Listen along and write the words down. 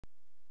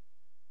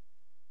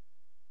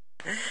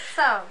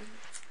So,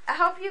 I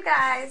hope you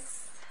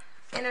guys,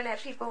 internet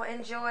people,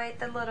 enjoyed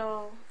the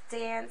little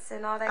dance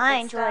and all that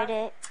I good stuff.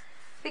 enjoyed it.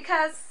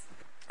 Because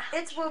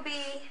it will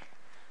be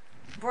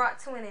brought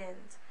to an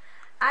end.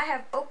 I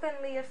have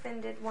openly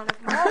offended one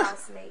of my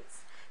housemates.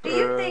 Do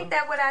you think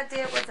that what I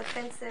did was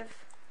offensive?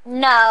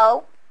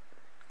 No.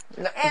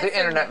 No, the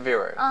internet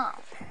viewers. Oh.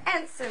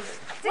 Answer me.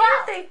 Do you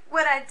think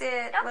what I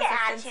did Don't was get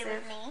offensive?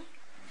 attitude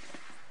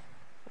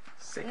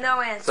with me. No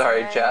answer.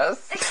 Sorry, right?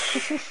 Jess.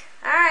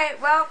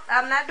 Alright, well,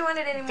 I'm not doing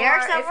it anymore.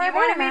 Derek's If over you there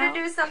wanted me now. to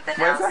do something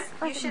Where's else,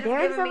 that? you should have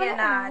Derek's given me over a there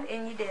nod, now.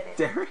 and you didn't.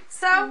 Derek?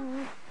 So,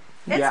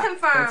 it's Yeah,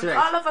 confirmed. that's right.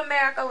 All of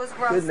America was Good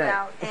grossed night.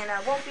 out, and I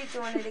won't be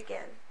doing it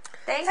again.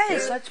 Thank That you.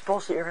 is such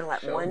bullshit. You're gonna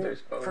let one Shoulders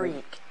forward.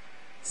 freak,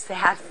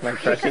 sad My freak.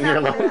 crushing your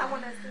love. I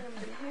want to see him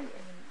deny it.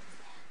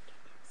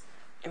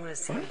 You wanna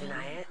see him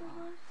deny it?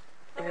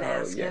 You're gonna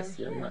Oh, ask yes,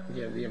 him? you're I'm not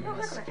muscular.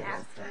 going to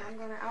ask him. I'm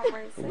going to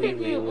outright say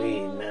Oui,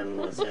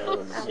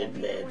 mademoiselle, je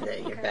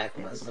vais your back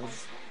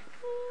muscles.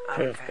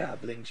 Perf Okay.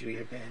 gobbling to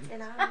your bed.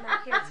 and I'm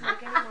not here to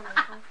make anyone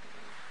uncomfortable.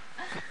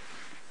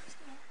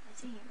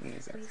 He's And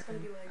he's going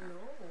to be like, no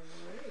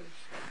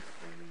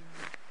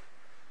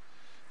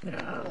way.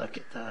 Oh, look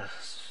at the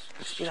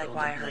Be like, well,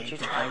 I heard you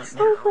twice.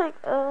 I was like,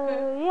 yeah.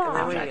 And then what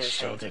are you that gonna say?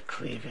 shoulder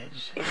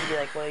cleavage. You should be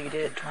like, well, you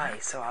did it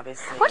twice, so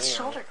obviously. What's you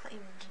know, shoulder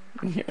cleavage?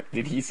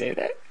 Did he say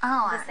that?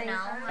 Oh, same no,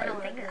 time? I don't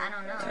think. I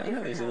don't know.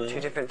 Oh, there's a little. Two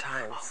different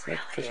times. Like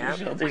push Yeah. your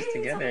shoulders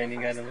together and you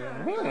got a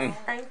little.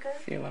 Anchor?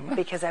 Feel them up.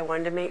 Because I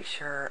wanted to make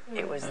sure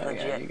it was Oh, yeah,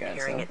 legit you got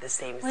hearing some. it the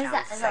same What is sound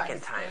that? the Is that like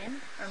second time. skin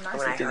or And muscle?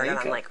 when I It's an heard it, I'm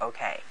acre. like,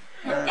 okay.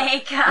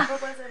 Acre.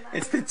 What was it like?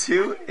 It's the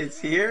two. It's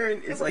here,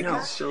 and it's like No,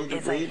 his shoulder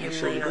it's like blade. him Your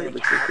shoulder laying on blade the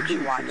looks like a couch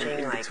boob. watching, and then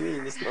in like,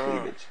 between is the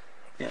cleavage.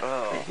 Yeah,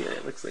 Oh. right here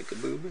it looks like a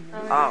boob. And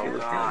then if Oh, you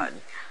look down- God.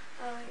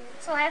 Oh, yeah.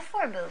 So I have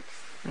 4 boobs.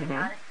 Mm-hmm.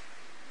 Got it.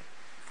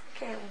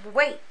 Can't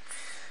wait.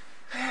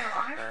 Oh,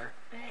 our Her.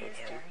 bed Hate is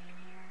him. dirty in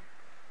here.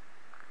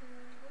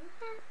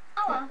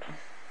 Oh well.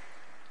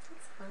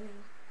 That's funny.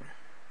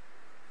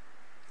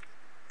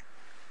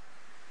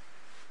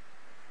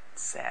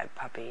 Sad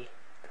puppy.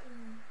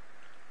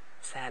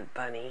 Sad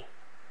bunny.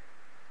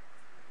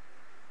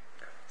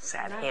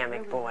 Sad Not hammock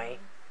really. boy.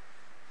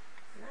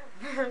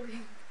 Not really.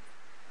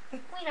 We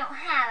don't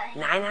have it.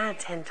 9 out of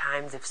 10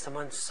 times, if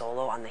someone's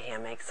solo on the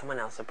hammock, someone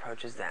else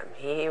approaches them.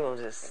 He will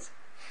just.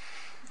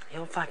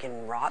 He'll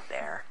fucking rot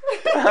there.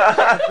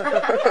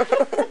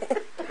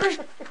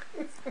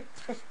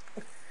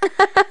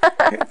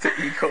 It's an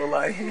E.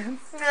 coli hands.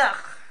 Ugh.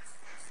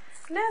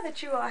 Now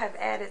that you all have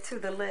added to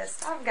the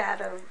list, I've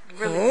got a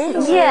really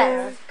story.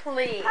 Yes,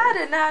 please. I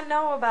did not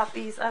know about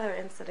these other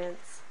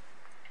incidents.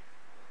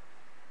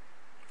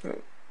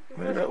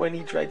 What about when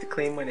he tried to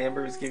claim when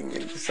Amber was giving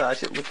him a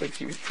massage, it looked like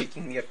she was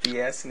taking the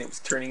FPS and it was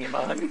turning him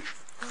on?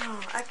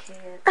 Oh, I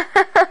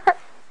can't.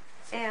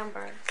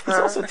 Amber. He's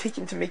also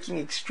taken to making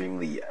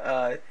extremely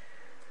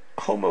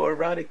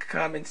homoerotic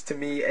comments to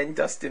me and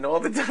Dustin all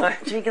the time.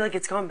 Jake, like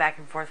it's going back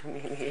and forth with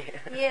me.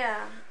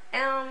 Yeah.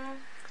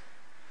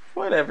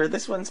 Whatever,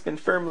 this one's been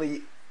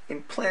firmly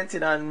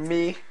implanted on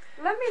me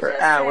Let me for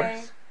just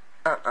hours.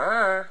 say.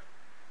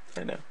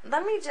 I know.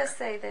 Let me just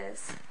say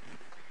this.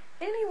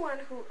 Anyone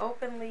who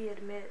openly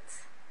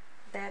admits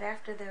that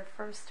after their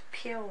first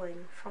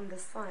peeling from the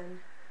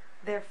sun,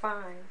 they're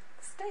fine,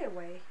 stay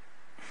away.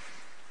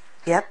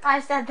 Yep. I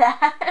said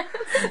that.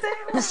 Stay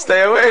away.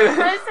 Stay away.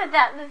 I said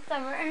that this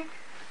summer.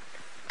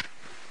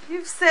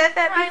 You've said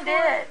that I before.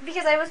 did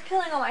because I was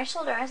peeling on my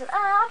shoulder. I said,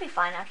 "Oh, I'll be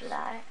fine after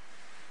that."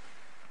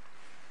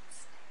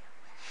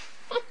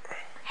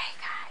 Hey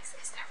guys,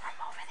 is there room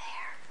over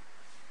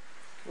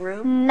there?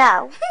 Room?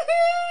 No.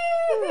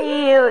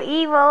 You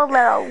evil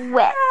little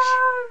witch.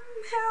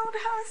 I'm held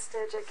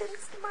hostage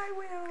against my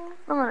will.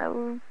 I'm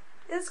gonna.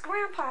 Is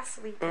Grandpa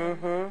sleeping?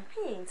 Mm-hmm.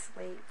 He ain't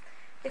sleep.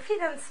 If he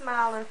doesn't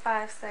smile in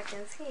 5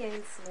 seconds, he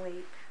ain't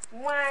sleep.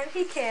 1,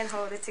 he can't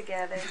hold it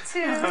together.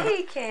 2,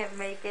 he can't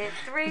make it.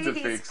 3, It's a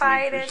he's fake sleep for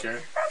fighting. sure.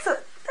 That's a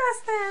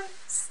Dustin.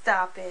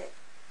 Stop it,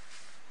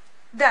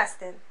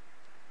 Dustin.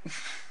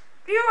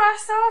 You are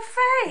so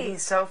fake.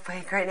 He's so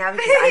fake right now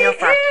because I know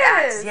for a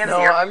fact. is. He has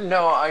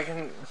I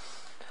can.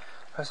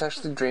 I was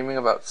actually dreaming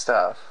about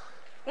stuff.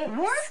 Excuse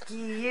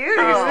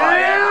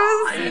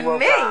I woke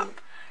me. up.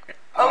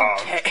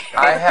 Okay.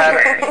 I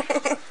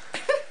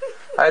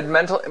had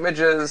mental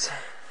images.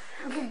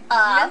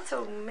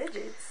 Mental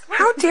midgets.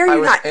 How dare you I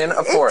was not? in a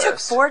It took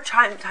forest. 4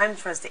 times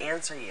for us to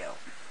answer you.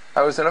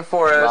 I was in a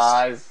forest.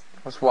 Lies.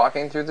 Was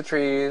walking through the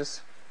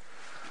trees,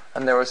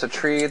 and there was a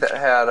tree that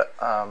had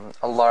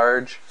a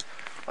large,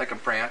 like a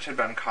branch had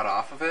been cut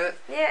off of it.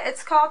 Yeah,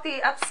 it's called the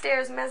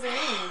upstairs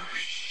mezzanine.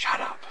 Shut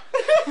up.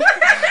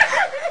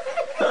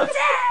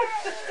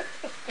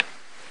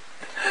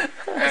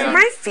 Is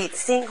my feet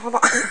stink? Hold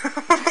on.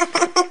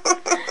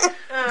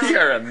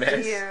 You're a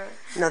mess. Yeah.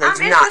 No, they I'm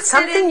do not. interested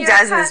in Something your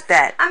does in this half-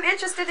 bed. I'm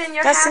interested in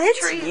your Dustin, it's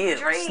half-tree you.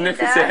 dream. Sniff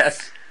his Dust.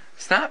 ass.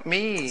 It's not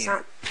me. It's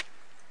not.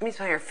 Let me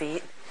smell your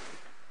feet.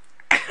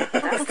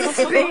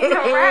 Dustin's being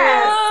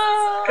harassed.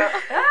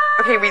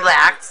 Okay,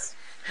 relax.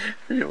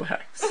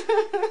 Relax.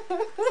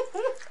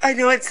 I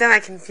know it's them. I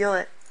can feel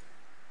it.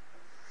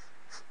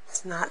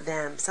 It's not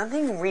them.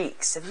 Something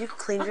reeks. Have you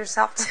cleaned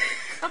yourself?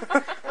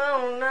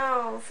 Oh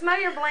no! Smell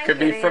your blanket. Could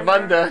be from Amber.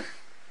 under.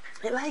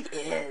 It like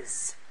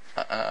is.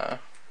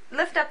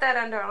 Lift up that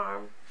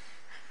underarm.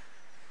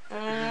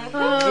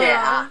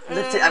 Yeah.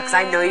 Lift it up because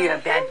I know you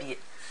have bad beat.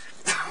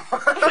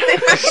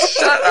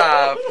 Shut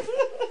up.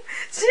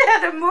 She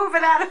had to move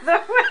it out of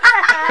the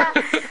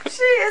way.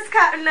 She is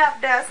cutting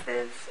up,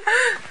 Dustin.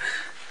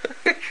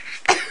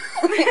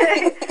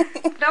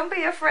 Don't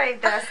be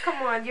afraid, Dust.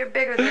 Come on, you're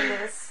bigger than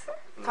this.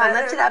 Fine,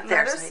 lift it up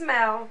there. Let her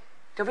smell.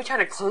 Don't be trying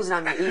to close it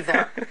on me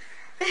either.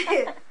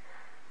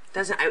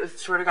 Doesn't I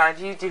swear to God,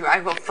 if you do, I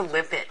will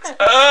flip it. He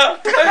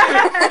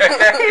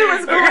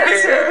was going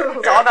to.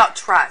 It's all about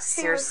trust,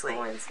 He was seriously.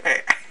 going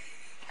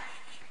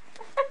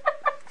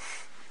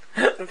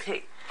to.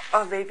 Okay.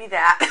 Oh, maybe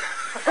that.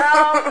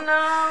 Oh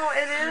no,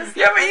 it is.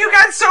 Yeah, but you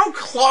got so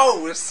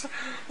close.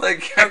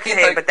 Like, I mean,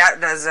 Okay, like, but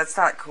that's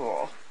not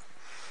cool.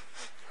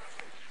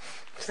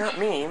 It's not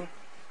mean.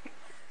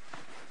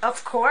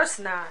 Of course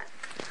not.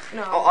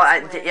 No. Oh,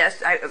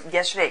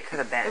 yesterday it could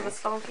have been. It was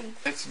funky.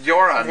 it's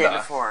your The day under.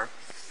 before.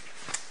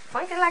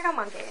 Funky like a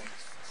monkey.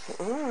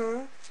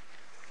 Mm-hmm.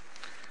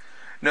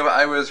 No, but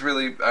I was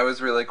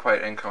really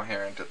quite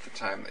incoherent at the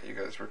time that you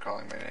guys were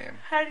calling my name.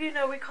 How do you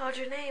know we called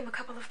your name a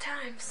couple of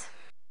times?